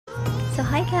So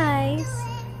hi guys,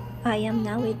 I am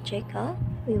now with Jacob.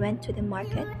 We went to the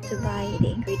market to buy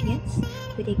the ingredients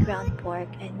with the ground pork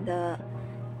and the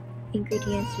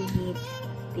ingredients we need: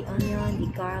 the onion,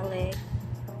 the garlic,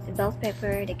 the bell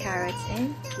pepper, the carrots,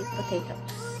 and the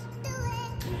potatoes.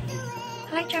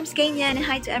 Hi Charms Kenyan, and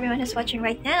hi to everyone who's watching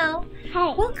right now.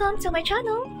 Hi. Welcome to my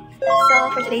channel.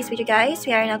 So for today's video guys,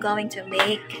 we are now going to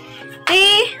make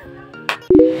the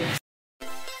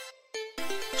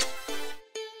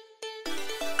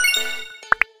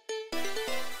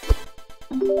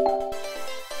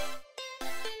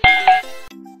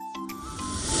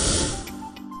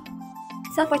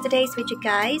So for today's video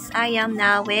guys, I am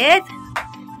now with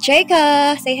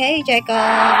Jacob. Say hey Jacob.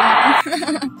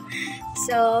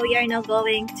 So we are now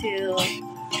going to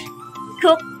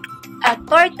cook a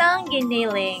Tortang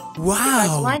Giniling. Wow!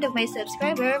 Because one of my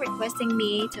subscribers requesting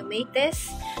me to make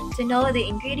this, to know the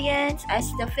ingredients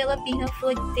as the Filipino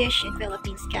food dish in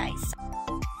Philippines guys.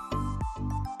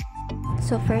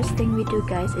 So first thing we do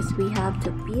guys is we have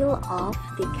to peel off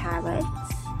the carrots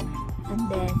and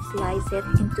then slice it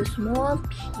into small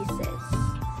pieces.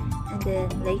 And then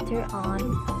later on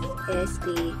is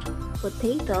the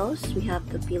potatoes. We have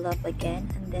to peel up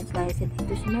again and then slice it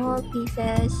into small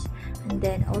pieces. And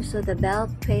then also the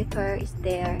bell pepper is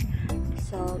there.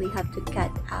 So we have to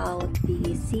cut out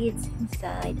the seeds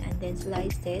inside and then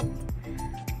slice it.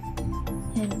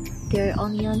 And there are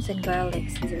onions and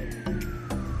garlics too.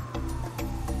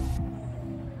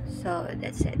 So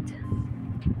that's it.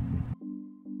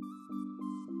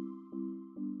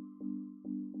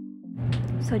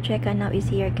 So Jeka now is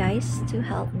here guys to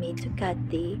help me to cut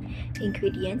the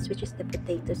ingredients, which is the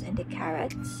potatoes and the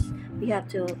carrots. We have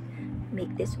to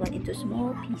make this one into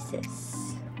small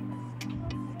pieces.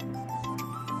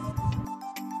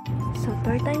 So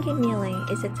Tortang Giniling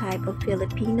is a type of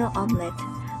Filipino omelet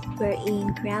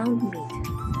wherein ground meat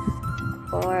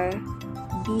or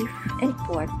beef and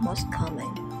pork most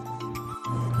common.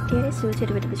 It is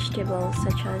suited with vegetables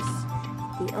such as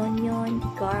the onion,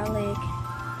 the garlic,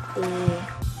 the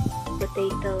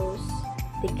potatoes,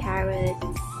 the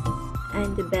carrots,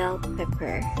 and the bell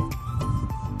pepper.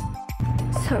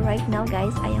 So right now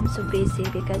guys, I am so busy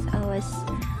because I was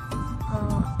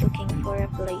looking for a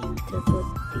plate to put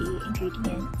the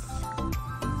ingredients.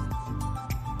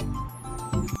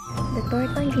 The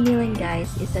Tortang Giniling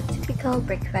guys is a typical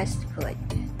breakfast food.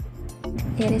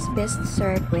 It is best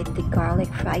served with the garlic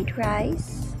fried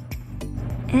rice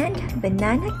and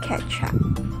banana ketchup.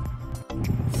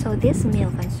 So this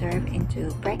meal can serve into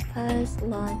breakfast,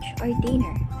 lunch, or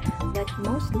dinner, but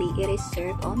mostly it is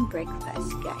served on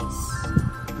breakfast guys.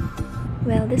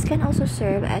 Well, this can also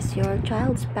serve as your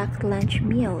child's packed lunch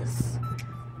meals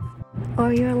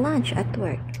or your lunch at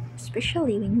work,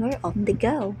 especially when you're on the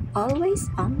go, always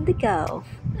on the go.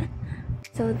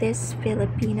 So this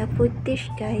Filipino food dish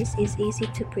guys is easy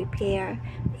to prepare,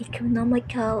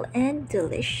 economical, and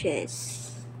delicious.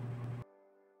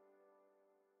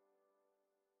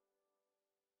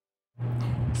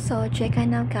 So Jeka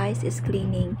now guys is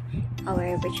cleaning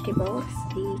our vegetables,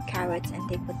 the carrots and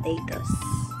the potatoes.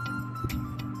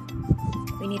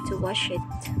 We need to wash it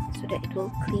so that it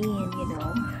will clean, you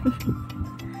know.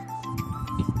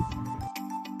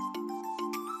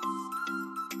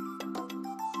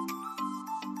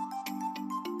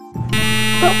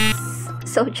 Oops!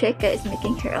 So Jeka is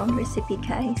making her own recipe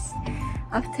guys.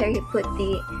 After you put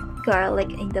the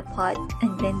garlic in the pot,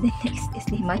 and then the next is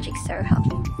the magic syrup.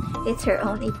 It's her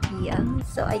own idea,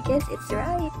 so I guess it's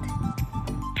right.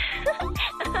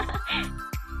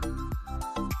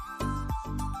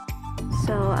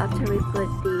 So after we put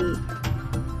the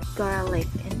garlic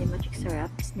and the magic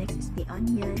syrup, next is the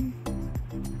onion,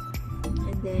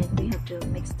 and then we have to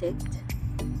mix it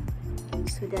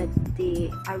so that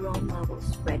the aroma will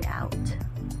spread out.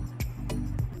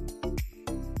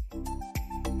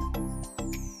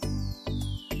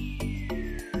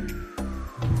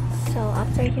 So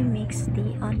after you mix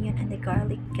the onion and the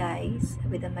garlic guys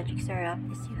with the magic syrup,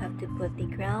 is you have to put the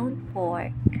ground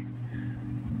pork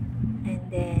and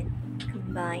then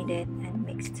combine it and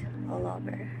mix it all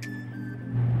over.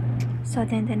 So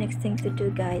then the next thing to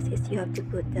do guys is you have to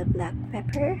put the black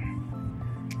pepper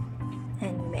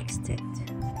and mix it.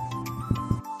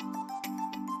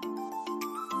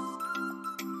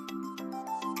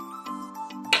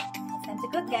 It's time to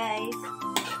cook guys.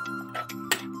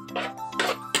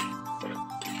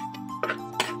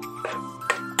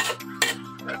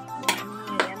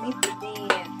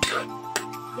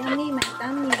 Yummy, my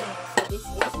tummy. So this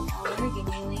is our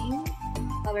giniling.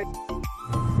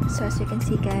 So as you can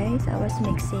see guys, I was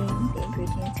mixing the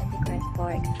ingredients and the ground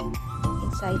pork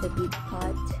inside the big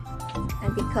pot.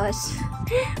 And because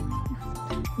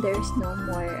there's no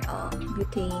more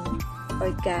butane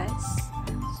or gas,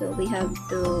 so we have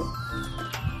to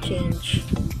change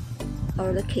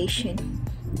our location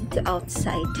to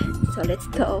outside. So let's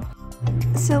go.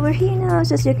 So we're here now.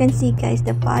 So as you can see, guys,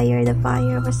 the fire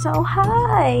was so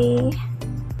high.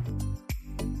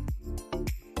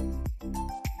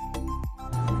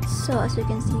 So as you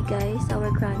can see, guys, our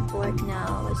ground pork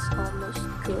now is almost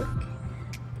cooked.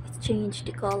 It's changed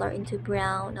the color into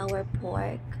brown, our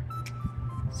pork.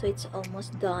 So it's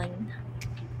almost done.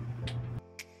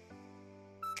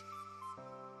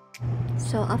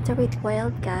 So after it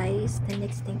boiled, guys, the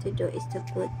next thing to do is to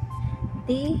put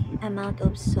the amount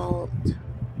of salt.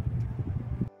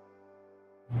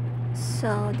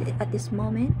 So at this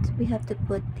moment, we have to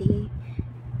put the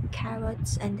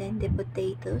carrots and then the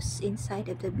potatoes inside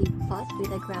of the big pot with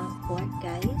the ground pork,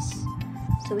 guys.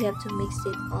 So we have to mix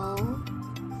it all,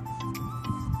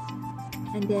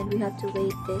 and then we have to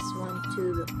wait this one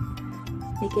to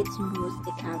make it smooth,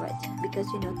 the carrot, because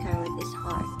you know carrot is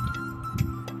hard.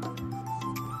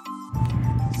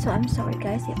 So I'm sorry,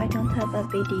 guys, if I don't have a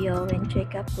video when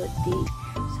Jacob put the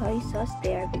soy sauce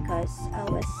there, because I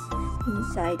was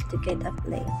inside to get a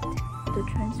plate to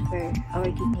transfer our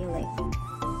giniling.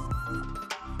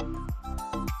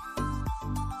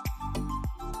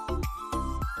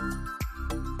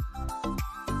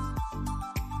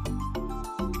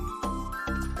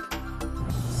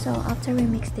 So after we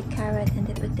mix the carrot and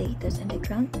the potatoes and the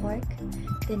ground pork,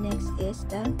 the next is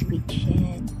the wheat,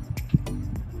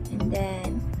 and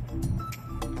then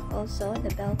also the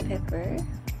bell pepper,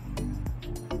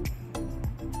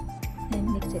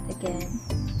 and mix it again.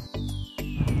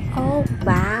 Oh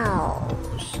wow,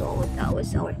 so that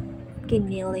was our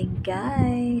giniling,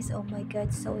 guys. Oh my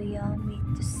god, so yummy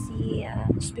to see,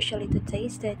 especially to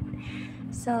taste it.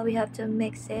 So we have to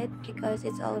mix it because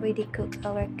it's already cooked,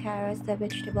 our carrots, the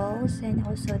vegetables, and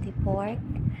also the pork.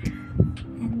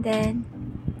 And then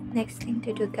next thing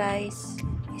to do, guys,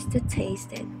 is to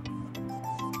taste it.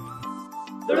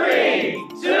 3,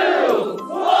 2,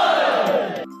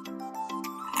 1!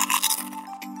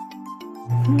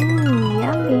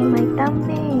 Yummy, my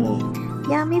tummy.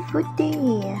 Yummy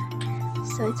foodie.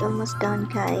 So it's almost done,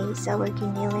 guys, our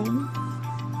giniling.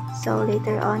 So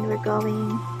later on, we're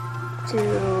going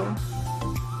to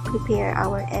prepare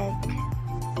our egg.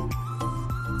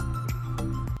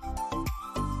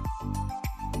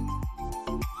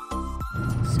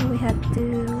 So we have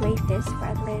to wait this for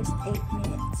at least 8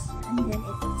 minutes, and then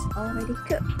it's already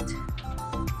cooked.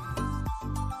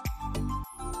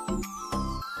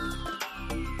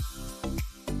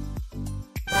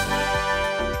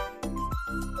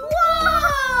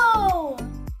 Wow!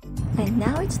 And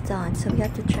now it's done, so we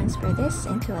have to transfer this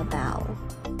into a bowl.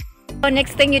 So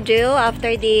next thing you do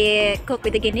after the cook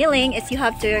with the giniling is you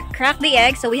have to crack the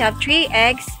egg. So we have 3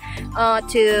 eggs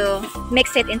to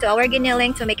mix it into our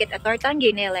giniling to make it a tortang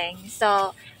giniling.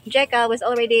 So Jeka was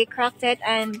already cracked it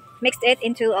and mixed it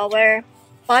into our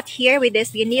pot here with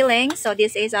this giniling. So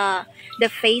this is the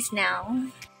face now.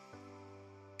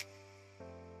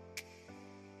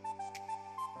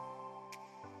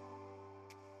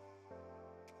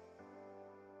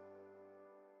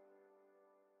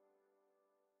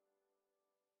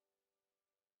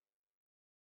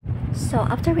 So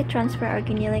after we transfer our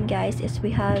giniling, guys, is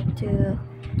we have to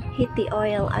heat the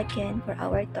oil again for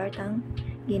our tortang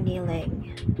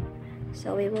giniling.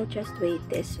 So we will just wait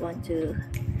this one to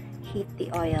heat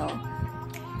the oil.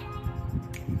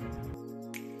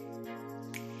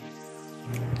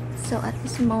 So at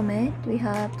this moment, we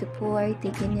have to pour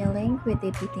the giniling with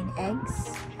the beaten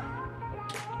eggs.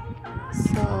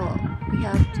 So we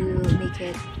have to make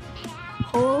it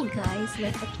whole, guys,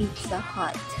 like a Pizza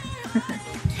Hut.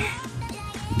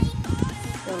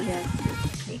 So we have to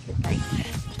make it like that.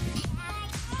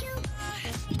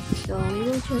 So we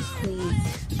will just wait.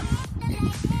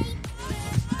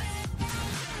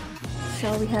 So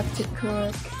we have to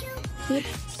cook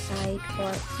each side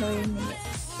for 30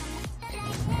 minutes,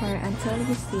 or until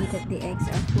we see that the eggs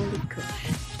are fully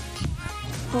cooked.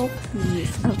 Oh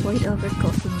please, avoid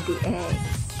overcooking the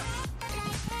eggs.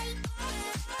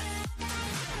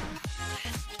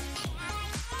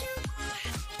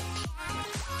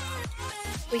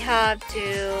 We have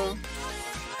to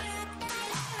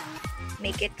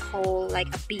make it whole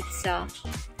like a pizza.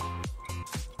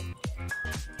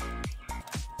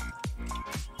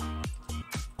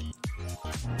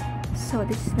 So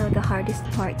this is now the hardest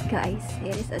part, guys.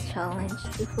 It is a challenge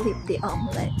to flip the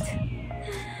omelet.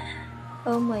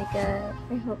 Oh my god,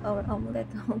 I hope our omelet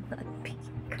will not be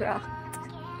cracked.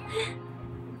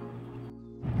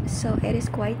 So it is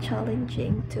quite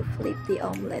challenging to flip the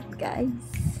omelet, guys.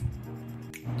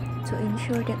 to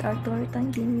ensure that our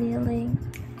tortang giniling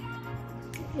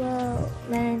will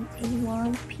land in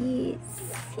one piece.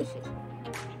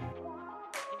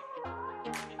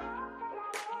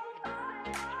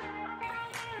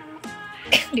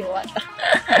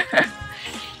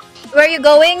 Where are you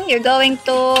going? You're going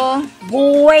to...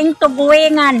 Going to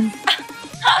buwengan.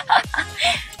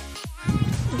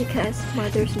 Because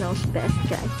mothers knows best,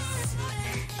 guys.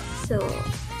 So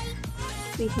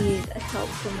we need a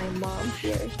help from my mom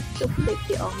here to flip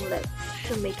the omelet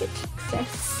to make it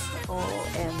success.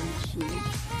 OMG.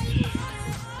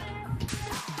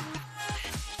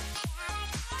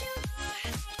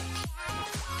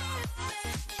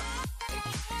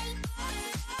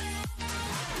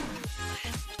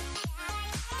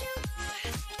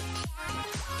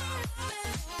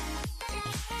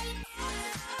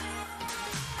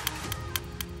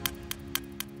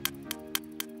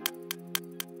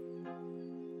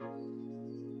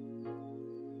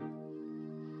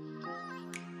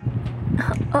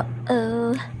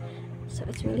 Uh-oh. So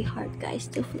it's really hard, guys,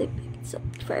 to flip it so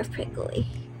perfectly.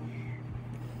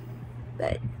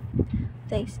 But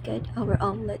thanks God, our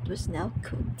omelet was now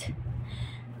cooked.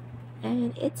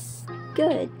 And it's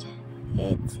good.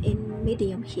 It's in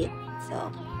medium heat.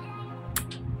 So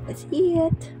let's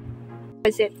eat.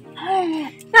 Is it?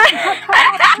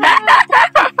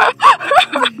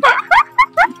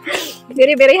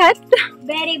 Very, very hot?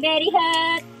 Very, very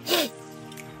hot.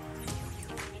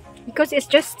 Because it's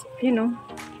just, you know.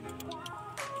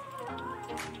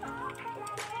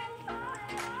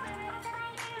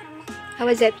 How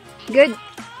is it? Good?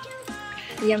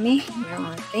 Yummy?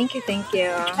 No, thank you, thank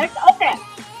you. It's okay.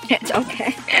 It's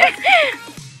okay.